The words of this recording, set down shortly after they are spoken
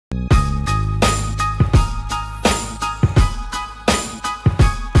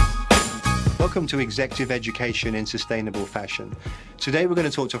Welcome to Executive Education in Sustainable Fashion. Today we're going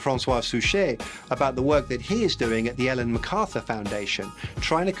to talk to Francois Souchet about the work that he is doing at the Ellen MacArthur Foundation,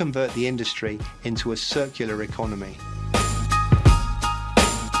 trying to convert the industry into a circular economy.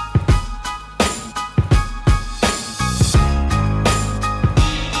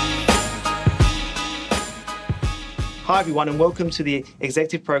 Hi everyone and welcome to the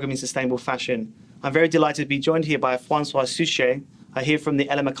Executive Program in Sustainable Fashion. I'm very delighted to be joined here by Francois Souchet, here from the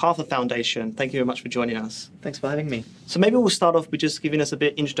Ellen MacArthur Foundation. Thank you very much for joining us. Thanks for having me. So maybe we'll start off with just giving us a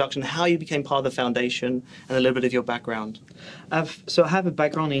bit of introduction, how you became part of the foundation and a little bit of your background. So I have a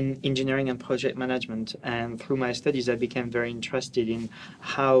background in engineering and project management, and through my studies I became very interested in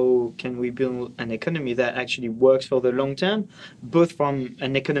how can we build an economy that actually works for the long term, both from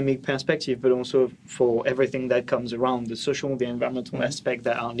an economic perspective but also for everything that comes around, the social, the environmental aspect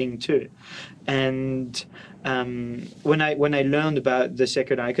that are linked to it. And when I learned about the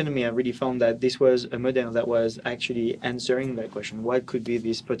circular economy, I really found that this was a model that was actually answering that question. What could be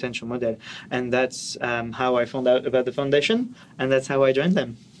this potential model? And that's how I found out about the foundation, and that's how I joined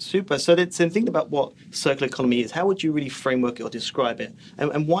them. Super. So thinking about what circular economy is, how would you really framework it or describe it?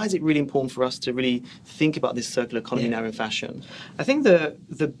 And why is it really important for us to really think about this circular economy now in fashion? I think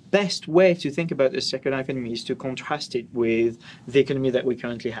the best way to think about the circular economy is to contrast it with the economy that we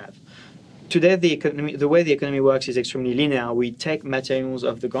currently have. Today, the way the economy works is extremely linear. We take materials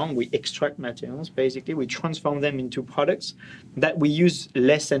off the ground, we extract materials, basically, we transform them into products that we use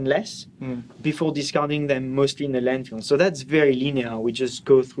less and less before discarding them mostly in the landfill. So that's very linear. We just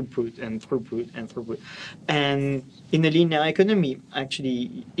go throughput and throughput and throughput. And in a linear economy,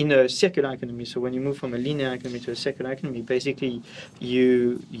 actually, in a circular economy, so when you move from a linear economy to a circular economy, basically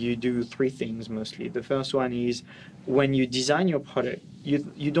you do three things mostly. The first one is when you design your product,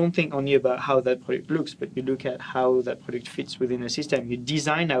 you don't think only about how that product looks, but you look at how that product fits within a system. You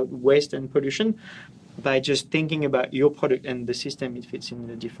design out waste and pollution by just thinking about your product and the system it fits in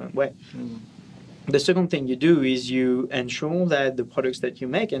a different way. The second thing you do is you ensure that the products that you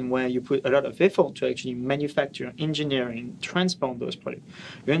make and where you put a lot of effort to actually manufacture, engineering, transport those products,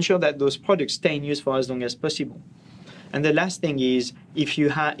 you ensure that those products stay in use for as long as possible. And the last thing is, if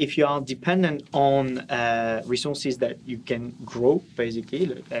you are dependent on resources that you can grow, basically,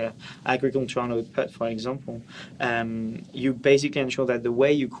 like agricultural output, for example, you basically ensure that the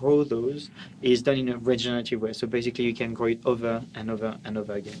way you grow those is done in a regenerative way. So basically, you can grow it over and over and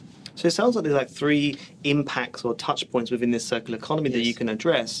over again. So it sounds like there's like three impacts or touch points within this circular economy that you can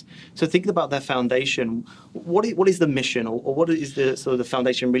address. So thinking about that foundation, what is the mission, or what is the sort of the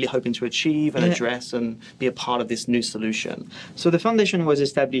foundation really hoping to achieve and address and be a part of this new solution? So the foundation was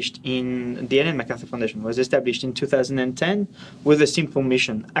established the Ellen MacArthur Foundation was established in 2010 with a simple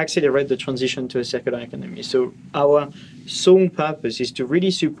mission: accelerate the transition to a circular economy. So our sole purpose is to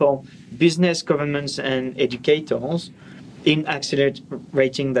really support business, governments, and educators in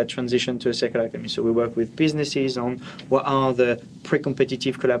accelerating that transition to a circular economy. So we work with businesses on what are the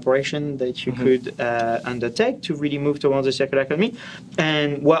pre-competitive collaboration that you could undertake to really move towards a circular economy,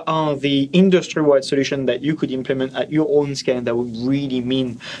 and what are the industry-wide solutions that you could implement at your own scale that would really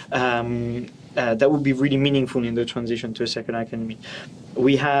mean that would be really meaningful in the transition to a circular economy.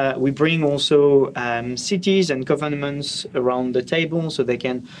 We bring also cities and governments around the table so they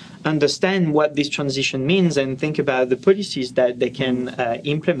can understand what this transition means and think about the policies that they can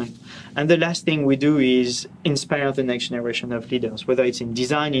implement. And the last thing we do is inspire the next generation of leaders, whether it's in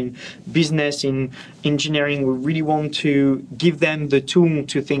design, in business, in engineering. We really want to give them the tool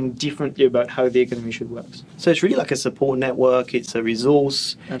to think differently about how the economy should work. So it's really like a support network, it's a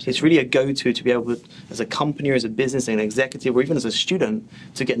resource, it's really a go-to to be able to, as a company or as a business, an executive, or even as a student,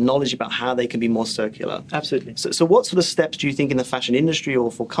 to get knowledge about how they can be more circular. Absolutely. So what sort of steps do you think in the fashion industry or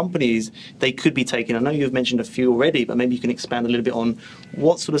for companies they could be taking? I know you've mentioned a few already, but maybe you can expand a little bit on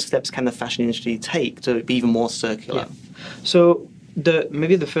what sort of steps can the fashion industry take to be even more circular? So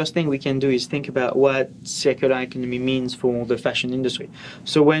maybe the first thing we can do is think about what circular economy means for the fashion industry.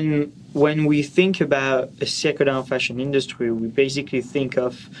 So when we think about a circular fashion industry, we basically think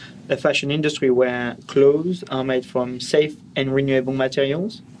of a fashion industry where clothes are made from safe and renewable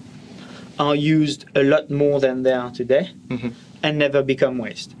materials, are used a lot more than they are today, and never become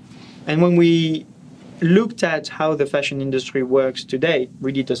waste. And when we looked at how the fashion industry works today, it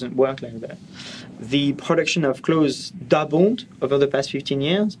really doesn't work like that. The production of clothes doubled over the past 15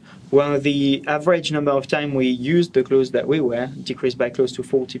 years, while the average number of time we used the clothes that we wear decreased by close to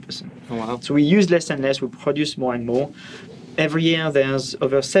 40%. Oh, wow. So we use less and less, we produce more and more. Every year there's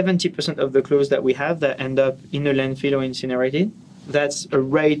over 70% of the clothes that we have that end up in a landfill or incinerated. That's a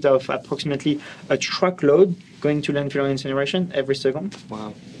rate of approximately a truckload going to landfill or incineration every second.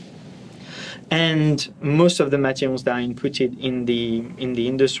 Wow. and most of the materials that are inputted in the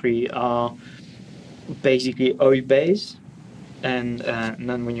industry are basically oil-based and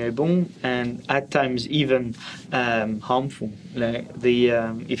non-renewable, and at times even harmful. Like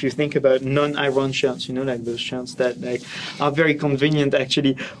if you think about non-iron shirts, like those shirts that are very convenient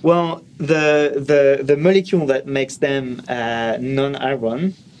actually. Well, the molecule that makes them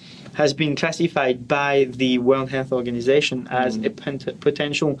non-iron has been classified by the World Health Organization as a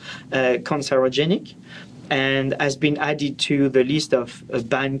potential cancerogenic, and has been added to the list of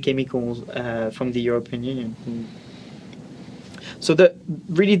banned chemicals from the European Union. So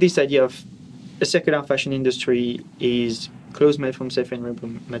really this idea of a circular fashion industry is clothes made from safe and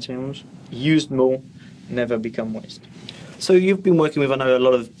renewable materials, used more, never become waste. So you've been working with, I know, a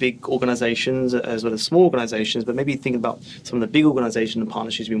lot of big organizations as well as small organizations, but maybe think about some of the big organizations and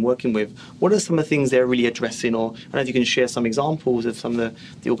partnerships you've been working with. What are some of the things they're really addressing? Or I don't know if you can share some examples of some of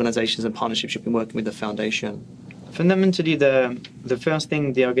the organizations and partnerships you've been working with the foundation. Fundamentally, the first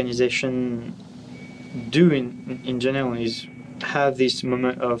thing the organization do in general is have this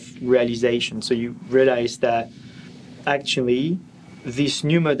moment of realization. So you realize that actually this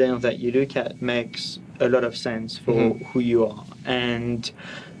new model that you look at makes a lot of sense for who you are. And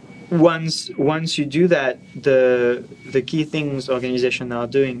once you do that, the key things organizations are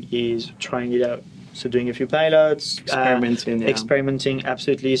doing is trying it out. So doing a few pilots, experimenting,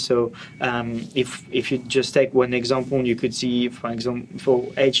 absolutely. So if you just take one example, you could see, for example, for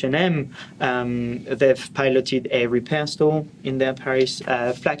H&M, they've piloted a repair store in their Paris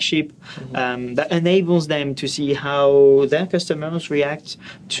flagship that enables them to see how their customers react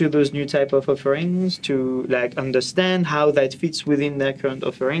to those new type of offerings, to understand how that fits within their current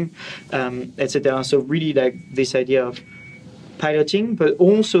offering, etc. So really this idea of piloting, but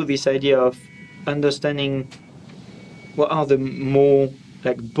also this idea of understanding what are the more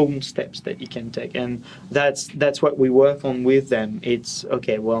bold steps that you can take, and that's what we work on with them. It's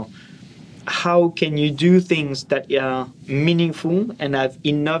okay, well, how can you do things that are meaningful and have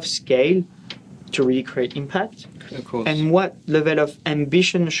enough scale to really create impact? Of course. And what level of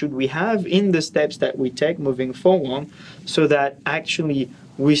ambition should we have in the steps that we take moving forward, so that actually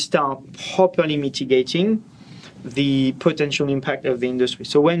we start properly mitigating the potential impact of the industry.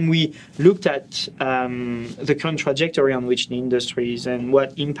 So when we looked at the current trajectory on which the industry is and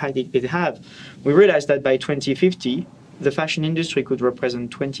what impact it could have, we realized that by 2050, the fashion industry could represent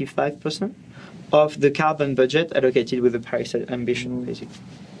 25% of the carbon budget allocated with the Paris ambition, basically.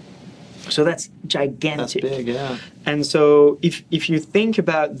 So that's gigantic. That's big, yeah. And so if you think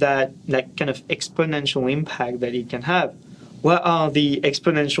about that kind of exponential impact that it can have, what are the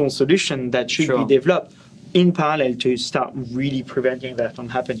exponential solutions that should be developed in parallel to start really preventing that from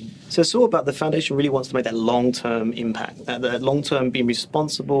happening? So it's all about the foundation really wants to make that long-term impact, that long-term being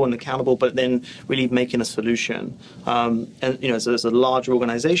responsible and accountable, but then really making a solution. And so as a larger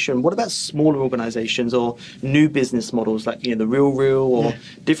organization, what about smaller organizations or new business models like the Real or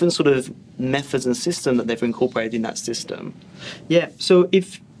different sort of methods and systems that they've incorporated in that system? Yeah. So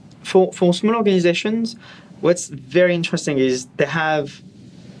if for small organizations, what's very interesting is they have,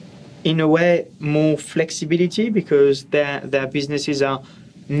 in a way, more flexibility because their businesses are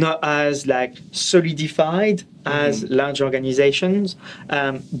not as solidified as large organizations,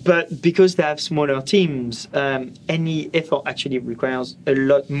 but because they have smaller teams, any effort actually requires a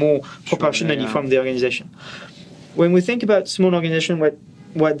lot more proportionally from the organization. When we think about small organization,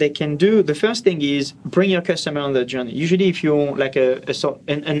 what they can do, the first thing is bring your customer on the journey. Usually if you're an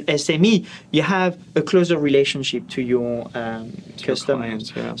SME, you have a closer relationship to your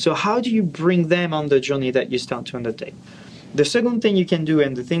customers. Clients, So how do you bring them on the journey that you start to undertake? The second thing you can do,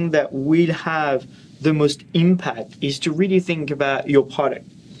 and the thing that will have the most impact, is to really think about your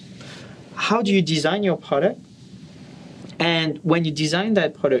product. How do you design your product? And when you design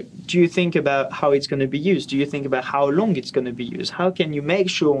that product, do you think about how it's going to be used? Do you think about how long it's going to be used? How can you make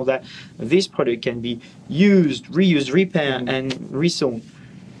sure that this product can be used, reused, repaired, and resold?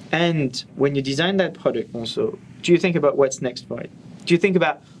 And when you design that product also, do you think about what's next for it? Do you think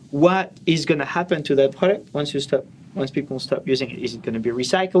about what is going to happen to that product once people stop using it? Is it going to be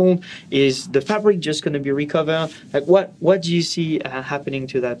recycled? Is the fabric just going to be recovered? What do you see happening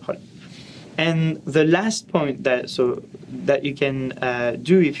to that product? And the last point that you can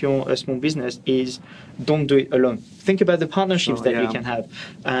do if you're a small business is don't do it alone. Think about the partnerships that you can have.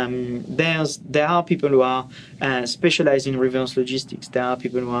 There are people who are specialized in reverse logistics. There are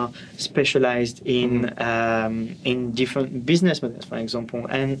people who are specialized in different business models, for example.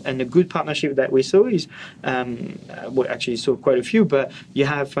 And a good partnership that we saw is, actually saw quite a few, but you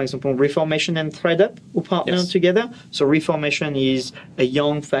have, for example, Reformation and ThreadUp who partner together. So Reformation is a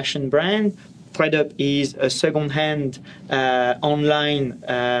young fashion brand ThreadUp is a second-hand online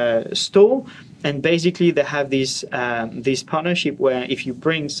store. And basically, they have this partnership where if you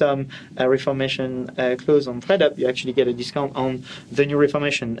bring some Reformation clothes on ThreadUp, you actually get a discount on the new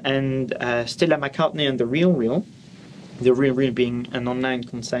Reformation. And Stella McCartney and The Real Real being an online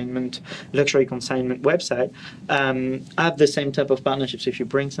luxury consignment website, have the same type of partnerships. If you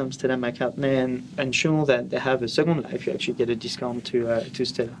bring some Stella McCartney and ensure that they have a second life, you actually get a discount to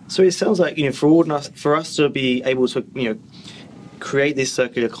Stella. So it sounds like, for us to be able to, create this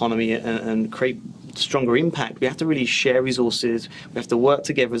circular economy and create stronger impact, we have to really share resources. We have to work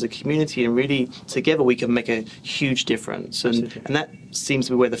together as a community, and really together we can make a huge difference. And that seems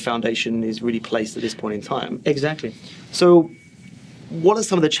to be where the foundation is really placed at this point in time. Exactly. So what are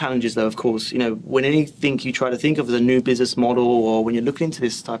some of the challenges, though, of course, when anything you try to think of as a new business model, or when you're looking into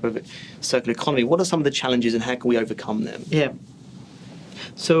this type of circular economy, what are some of the challenges and how can we overcome them? Yeah.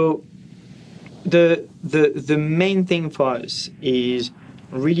 So the main thing for us is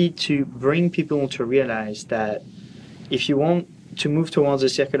really to bring people to realize that if you want to move towards a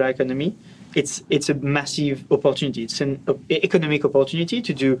circular economy, it's a massive opportunity. It's an economic opportunity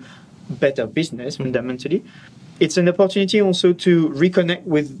to do better business, fundamentally. It's an opportunity also to reconnect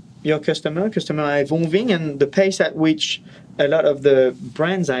with your customer. Customers are evolving, and the pace at which a lot of the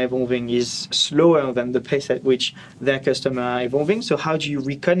brands are evolving is slower than the pace at which their customers are evolving. So how do you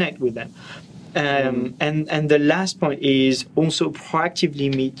reconnect with them? And the last point is also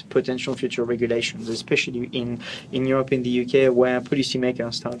proactively meet potential future regulations, especially in Europe, in the UK, where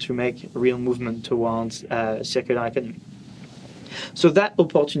policymakers start to make real movement towards circular economy. So that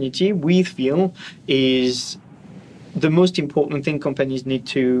opportunity, we feel, is the most important thing companies need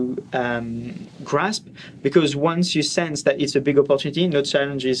to grasp, because once you sense that it's a big opportunity, no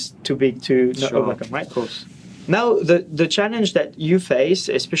challenge is too big to not overcome, right? Of course. Now, the challenge that you face,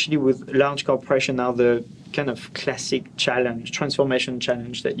 especially with large corporations, are the kind of classic challenge, transformation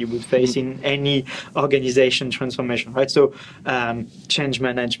challenge that you would face in any organization transformation, right? So change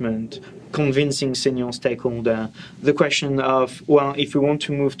management, convincing senior stakeholder, the question of, well, if we want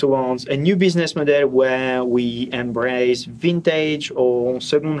to move towards a new business model where we embrace vintage or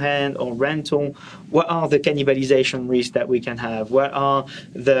second-hand or rental, what are the cannibalization risks that we can have? What are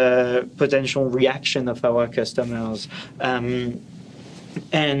the potential reaction of our customers? And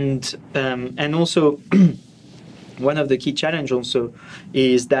also, one of the key challenges also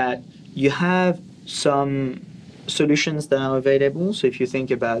is that you have some solutions that are available. So if you think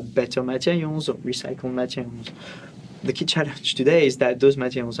about better materials or recycled materials, the key challenge today is that those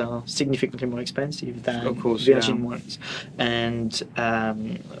materials are significantly more expensive than virgin ones. And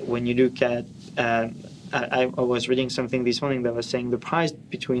when you look at, I was reading something this morning that was saying the price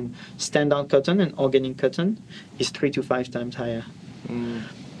between standard cotton and organic cotton is 3 to 5 times higher.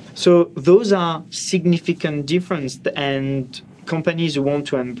 So those are significant differences, and companies who want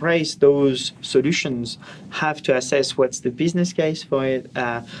to embrace those solutions have to assess what's the business case for it,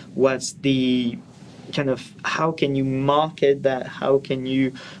 what's the kind of, how can you market that, how can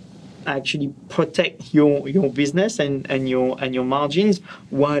you actually protect your business and your margins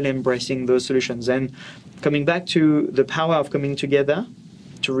while embracing those solutions. And coming back to the power of coming together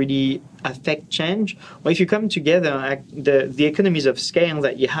to really affect change, well, if you come together, the economies of scale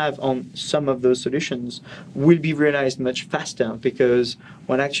that you have on some of those solutions will be realized much faster, because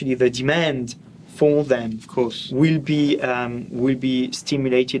actually the demand for them, of course, will be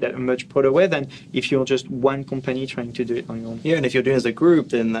stimulated at a much broader way than if you're just one company trying to do it on your own. Yeah, and if you're doing it as a group,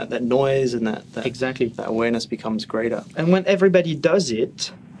 then that noise and that exactly that awareness becomes greater. And when everybody does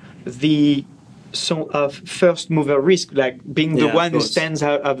it, the sort of first mover risk, like being the one who stands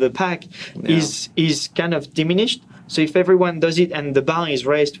out of the pack, is kind of diminished. So if everyone does it and the bar is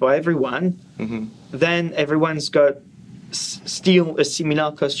raised for everyone, then everyone's got still a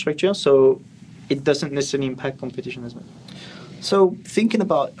similar cost structure, so it doesn't necessarily impact competition as much. So thinking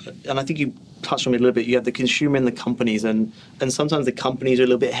about, and I think you touched on it a little bit, you have the consumer and the companies, and sometimes the companies are a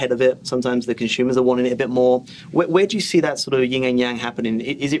little bit ahead of it, sometimes the consumers are wanting it a bit more. Where do you see that sort of yin and yang happening?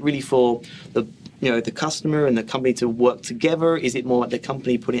 Is it really for the customer and the company to work together? Is it more like the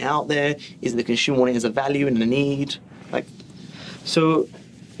company putting it out there? Is it the consumer wanting it as a value and a need? So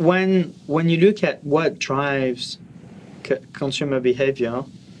when you look at what drives consumer behavior,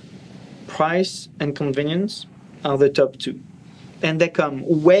 price and convenience are the top two, and they come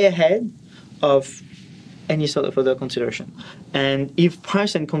way ahead of any sort of other consideration. And if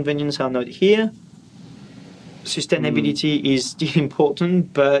price and convenience are not here, sustainability is still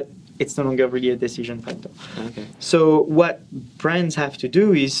important, but it's no longer really a decision factor. Okay. So what brands have to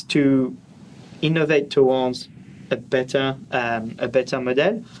do is to innovate towards a better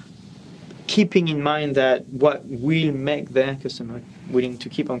model, keeping in mind that what will make their customer willing to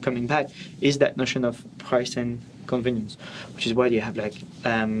keep on coming back is that notion of price and convenience, which is why you have like,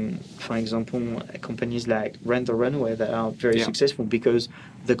 for example, companies like Rent or Runway that are very successful because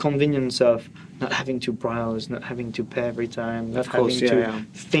the convenience of not having to browse, not having to pay every time, not having to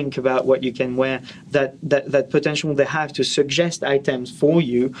think about what you can wear, that potential they have to suggest items for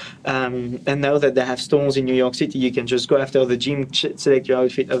you, and now that they have stores in New York City, you can just go after the gym, select your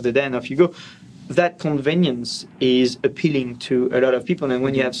outfit of the day, and off you go. That convenience is appealing to a lot of people, and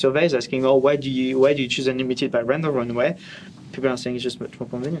when you have surveys asking, "Oh, why do you choose Unlimited by Rent or Runway?" people are saying it's just much more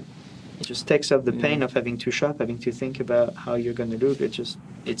convenient. It just takes up the pain of having to shop, having to think about how you're going to look.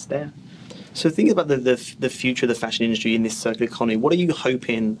 It's there. So thinking about the future of the fashion industry in this circular economy, what are you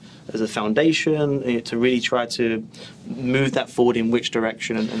hoping as a foundation to really try to move that forward, in which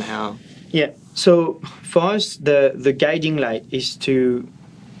direction and how? Yeah, so for us, the guiding light is to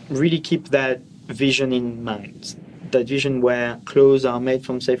really keep that vision in mind. That vision where clothes are made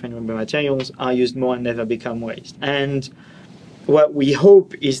from safe and renewable materials, are used more and never become waste. And what we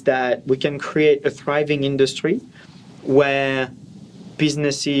hope is that we can create a thriving industry where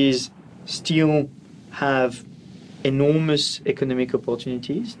businesses still have enormous economic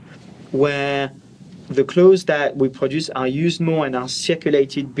opportunities, where the clothes that we produce are used more and are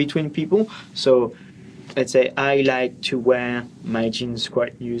circulated between people. So let's say I like to wear my jeans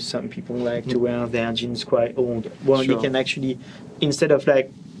quite new. Some people like to wear their jeans quite old. Well, you can actually, instead of like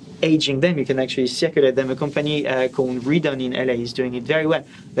aging them, you can actually circulate them. A company called Redone in LA is doing it very well.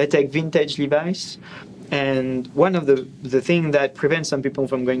 They take vintage Levi's, and one of the thing that prevents some people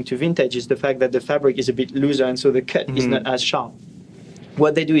from going to vintage is the fact that the fabric is a bit looser, and so the cut is not as sharp.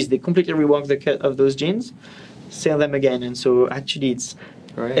 What they do is they completely rework the cut of those jeans, sell them again, and so actually it's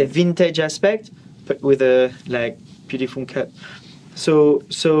a vintage aspect, but with a like beautiful cut.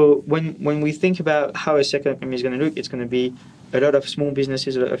 So when we think about how a circular economy is going to look, it's going to be a lot of small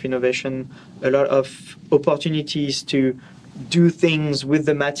businesses, a lot of innovation, a lot of opportunities to do things with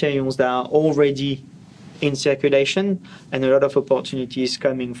the materials that are already in circulation, and a lot of opportunities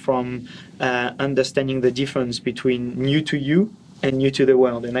coming from understanding the difference between new to you and new to the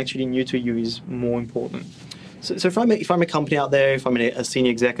world. And actually new to you is more important. So if I'm a company out there, if I'm a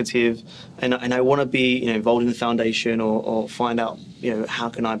senior executive, and I want to be involved in the foundation or find out how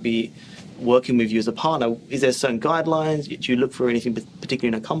can I be working with you as a partner, is there certain guidelines? Do you look for anything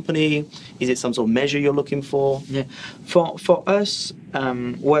particularly in a company? Is it some sort of measure you're looking for? Yeah, for us,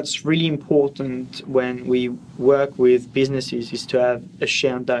 what's really important when we work with businesses is to have a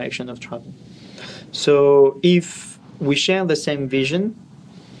shared direction of travel. So if we share the same vision,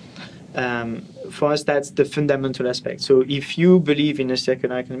 for us, that's the fundamental aspect. So if you believe in a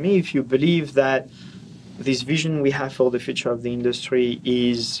circular economy, if you believe that this vision we have for the future of the industry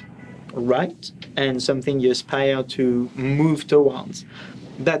is right and something you aspire to move towards,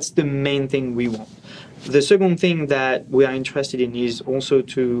 that's the main thing we want. The second thing that we are interested in is also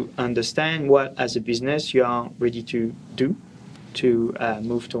to understand what, as a business, you are ready to do to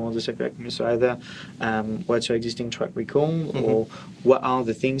move towards the circular economy. So either what's your existing track record, or what are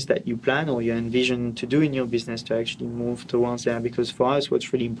the things that you plan or you envision to do in your business to actually move towards there. Because for us,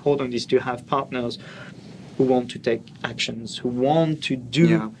 what's really important is to have partners who want to take actions, who want to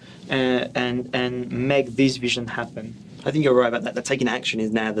do and make this vision happen. I think you're right about that. That taking action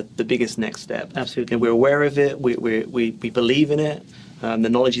is now the biggest next step. Absolutely. And we're aware of it. We believe in it. The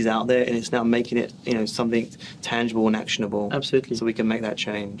knowledge is out there, and it's now making it something tangible and actionable. Absolutely. So we can make that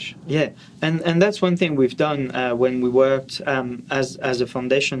change. Yeah, and that's one thing we've done when we worked as a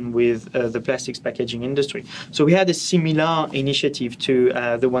foundation with the plastics packaging industry. So we had a similar initiative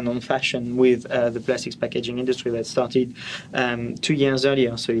to the one on fashion with the plastics packaging industry that started 2 years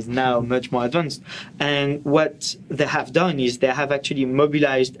earlier. So it's now much more advanced. And what they have done is they have actually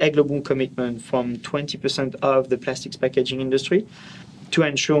mobilized a global commitment from 20% of the plastics packaging industry to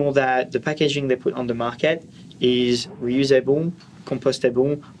ensure that the packaging they put on the market is reusable,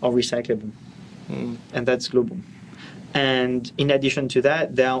 compostable, or recyclable. And that's global. And in addition to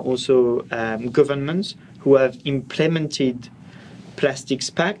that, there are also governments who have implemented Plastics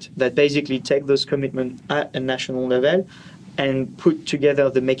Pact that basically take those commitments at a national level and put together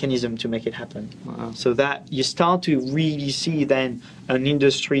the mechanism to make it happen. Wow. So that you start to really see then an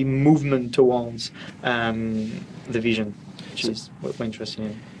industry movement towards the vision, which is what we're interested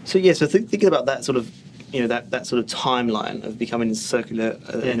in. So so thinking about that sort of, that sort of timeline of becoming circular,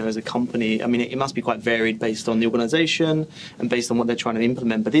 as a company. I mean, it must be quite varied based on the organisation and based on what they're trying to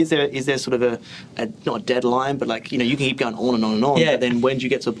implement. But is there sort of a not a deadline, but like you can keep going on and on and on. Yeah. But then when do you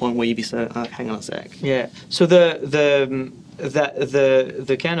get to a point where you be hang on a sec? Yeah. So the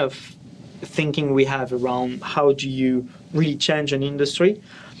kind of thinking we have around how do you really change an industry,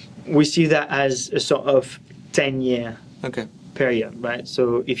 we see that as a sort of 10-year period, right?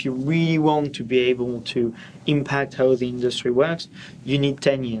 So if you really want to be able to impact how the industry works, you need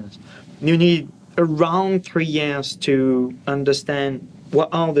 10 years. You need around 3 years to understand what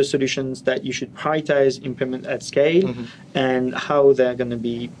are the solutions that you should prioritize, implement at scale, and how they're going to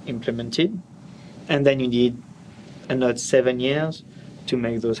be implemented. And then you need another 7 years to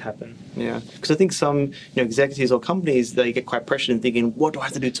make those happen. Yeah, because I think some executives or companies, they get quite pressured in thinking, what do I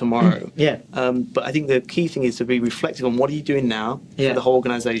have to do tomorrow? But I think the key thing is to be reflective on what are you doing now for the whole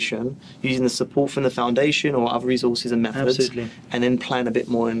organization, using the support from the foundation or other resources and methods, and then plan a bit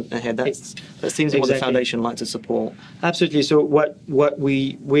more ahead. That seems what the foundation like to support. Absolutely. So what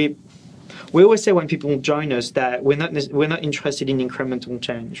we always say when people join us that we're not interested in incremental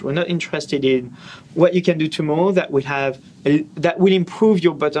change. We're not interested in what you can do tomorrow that will improve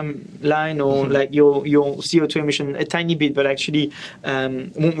your bottom line or like your CO2 emission a tiny bit, but actually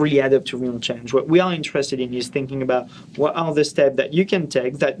won't really add up to real change. What we are interested in is thinking about what are the steps that you can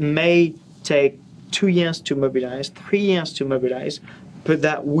take that may take 2 years to mobilize, 3 years to mobilize, but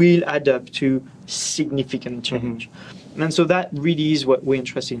that will add up to significant change. And so that really is what we're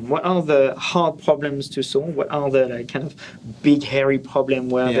interested in. What are the hard problems to solve? What are the kind of big, hairy problem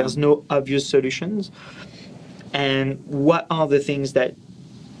where there's no obvious solutions? And what are the things that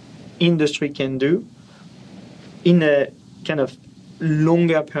industry can do in a kind of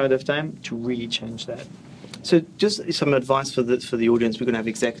longer period of time to really change that? So just some advice for the audience. We're going to have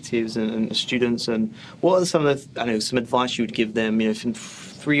executives and students. And what are some of some advice you would give them, from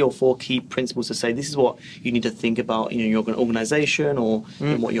 3 or 4 key principles to say this is what you need to think about in your organization or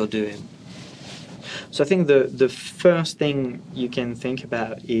in what you're doing? So I think the first thing you can think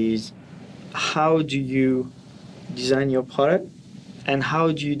about is how do you design your product and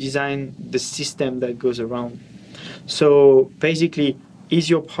how do you design the system that goes around. So basically,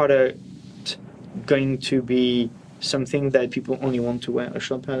 is your product going to be something that people only want to wear a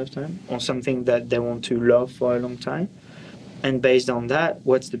short period of time or something that they want to love for a long time? And based on that,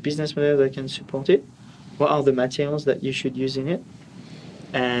 what's the business model that can support it? What are the materials that you should use in it?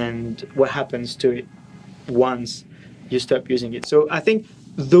 And what happens to it once you stop using it? So I think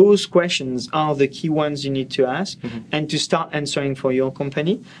those questions are the key ones you need to ask and to start answering for your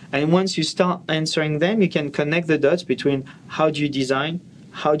company. And once you start answering them, you can connect the dots between how do you design,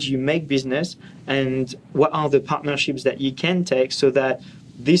 how do you make business, and what are the partnerships that you can take so that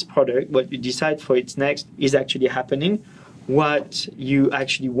this product, what you decide for its next, is actually happening. What you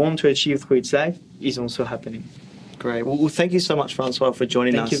actually want to achieve through its life is also happening. Great. Well, thank you so much, Francois, for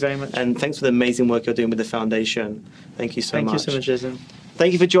joining us. Thank you very much. And thanks for the amazing work you're doing with the foundation. Thank you so much. Thank you so much, Jason.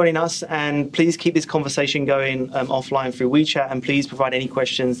 Thank you for joining us, and please keep this conversation going offline through WeChat, and please provide any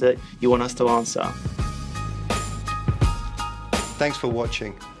questions that you want us to answer. Thanks for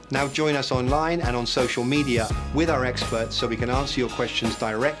watching. Now join us online and on social media with our experts so we can answer your questions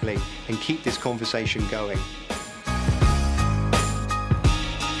directly and keep this conversation going.